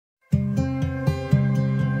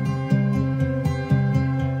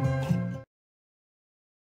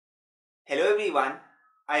Hello everyone,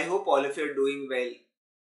 I hope all of you are doing well.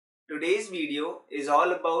 Today's video is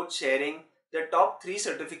all about sharing the top 3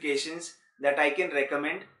 certifications that I can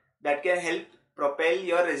recommend that can help propel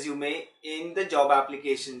your resume in the job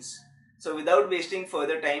applications. So without wasting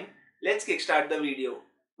further time, let's kickstart the video.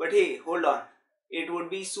 But hey, hold on. It would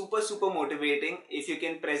be super motivating if you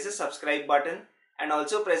can press the subscribe button and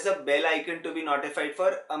also press the bell icon to be notified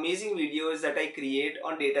for amazing videos that I create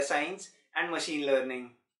on data science and machine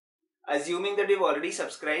learning. Assuming that you've already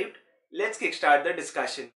subscribed, let's kickstart the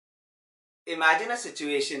discussion. Imagine a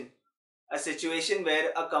situation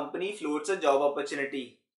where a company floats a job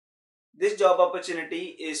opportunity. This job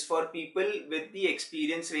opportunity is for people with the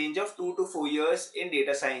experience range of 2 to 4 years in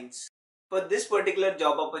data science. For this particular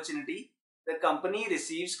job opportunity, the company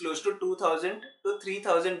receives close to 2000 to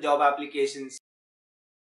 3000 job applications.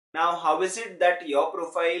 Now, how is it that your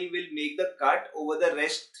profile will make the cut over the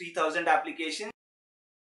rest 3000 applications?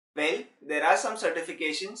 Well, there are some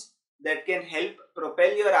certifications that can help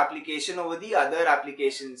propel your application over the other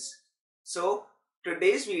applications. So,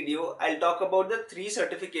 today's video, I'll talk about the 3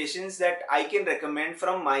 certifications that I can recommend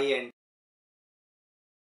from my end.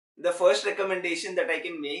 The first recommendation that I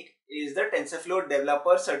can make is the TensorFlow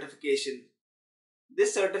Developer Certification.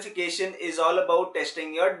 This certification is all about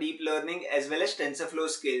testing your deep learning as well as TensorFlow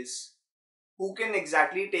skills. Who can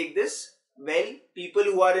exactly take this? Well, people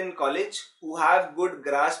who are in college who have good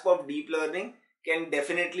grasp of deep learning can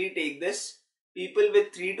definitely take this. People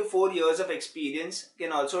with 3 to 4 years of experience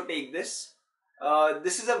can also take this.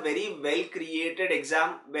 This is a very well created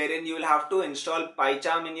exam wherein you will have to install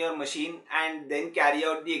PyCharm in your machine and then carry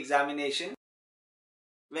out the examination.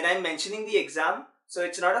 When I'm mentioning the exam, so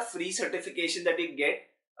it's not a free certification that you get.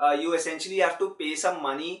 You essentially have to pay some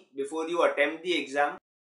money before you attempt the exam.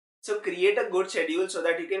 So create a good schedule so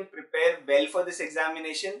that you can prepare well for this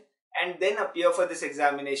examination and then appear for this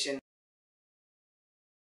examination.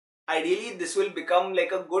 Ideally, this will become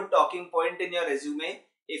like a good talking point in your resume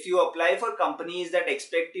if you apply for companies that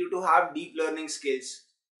expect you to have deep learning skills.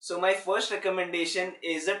 So my first recommendation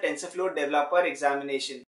is the TensorFlow Developer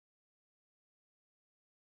Examination.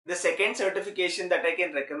 The second certification that I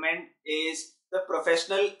can recommend is the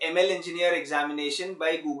Professional ML Engineer Examination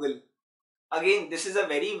by Google. Again, this is a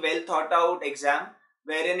very well thought out exam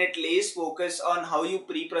wherein it lays focus on how you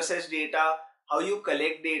pre-process data, how you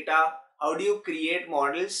collect data, how do you create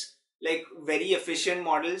models, like very efficient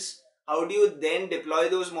models, how do you then deploy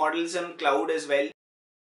those models on cloud as well.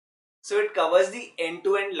 So it covers the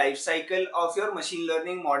end-to-end life cycle of your machine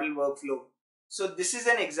learning model workflow. So this is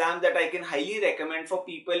an exam that I can highly recommend for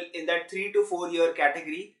people in that 3 to 4 year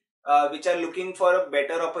category which are looking for a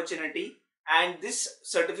better opportunity. And this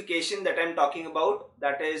certification that I'm talking about,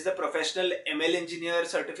 that is the Professional ML Engineer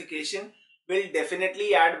Certification, will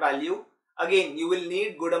definitely add value. Again, you will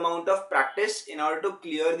need good amount of practice in order to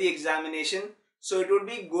clear the examination. So it would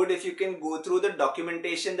be good if you can go through the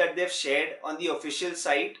documentation that they've shared on the official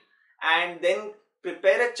site and then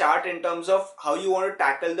prepare a chart in terms of how you want to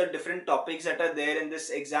tackle the different topics that are there in this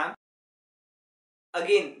exam.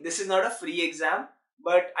 Again, this is not a free exam,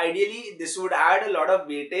 but ideally this would add a lot of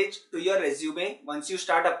weightage to your resume once you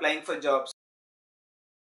start applying for jobs.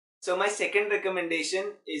 So my second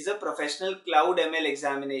recommendation is the Professional Cloud ML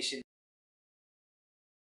Examination.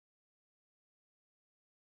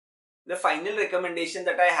 The final recommendation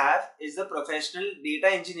that I have is the Professional Data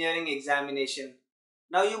Engineering Examination.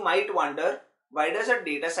 Now you might wonder, why does a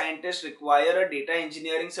data scientist require a data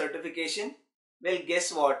engineering certification? Well,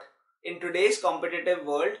 guess what? In today's competitive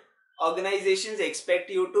world, organizations expect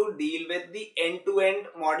you to deal with the end-to-end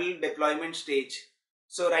model deployment stage.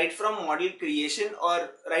 So right from model creation or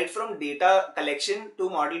right from data collection to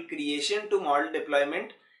model creation to model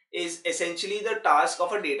deployment is essentially the task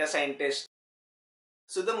of a data scientist.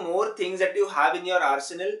 So the more things that you have in your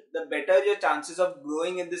arsenal, the better your chances of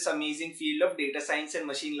growing in this amazing field of data science and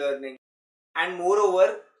machine learning. And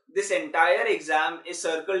moreover, this entire exam is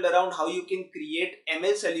circled around how you can create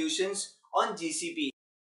ML solutions on GCP.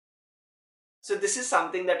 So this is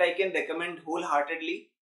something that I can recommend wholeheartedly.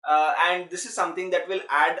 And this is something that will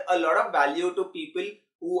add a lot of value to people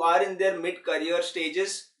who are in their mid-career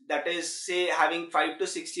stages, that is, say, having 5 to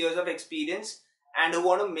 6 years of experience and who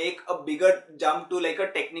want to make a bigger jump to like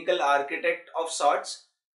a technical architect of sorts.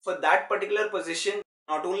 For that particular position,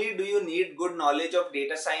 not only do you need good knowledge of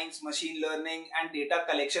data science, machine learning and data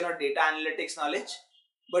collection or data analytics knowledge,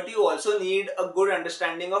 but you also need a good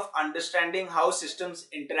understanding of understanding how systems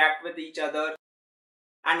interact with each other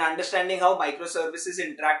and understanding how microservices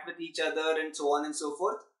interact with each other and so on and so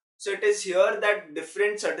forth. So it is here that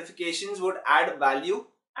different certifications would add value,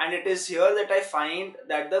 and it is here that I find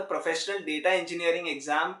that the Professional Data Engineering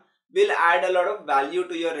exam will add a lot of value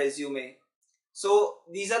to your resume. So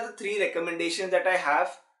these are the three recommendations that I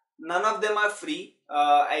have. None of them are free.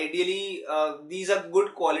 Ideally, these are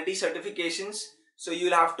good quality certifications. So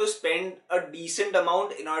you'll have to spend a decent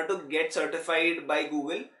amount in order to get certified by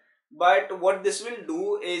Google. But what this will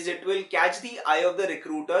do is it will catch the eye of the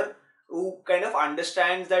recruiter who kind of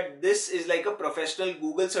understands that this is like a professional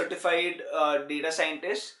Google certified data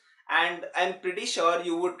scientist. And I'm pretty sure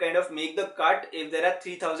you would kind of make the cut if there are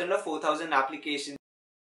 3,000 or 4,000 applications.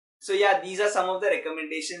 So yeah, these are some of the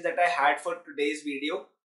recommendations that I had for today's video.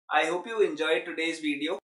 I hope you enjoyed today's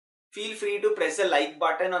video. Feel free to press the like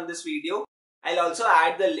button on this video. I'll also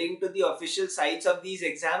add the link to the official sites of these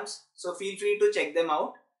exams, so feel free to check them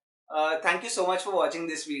out. Thank you so much for watching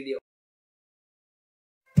this video.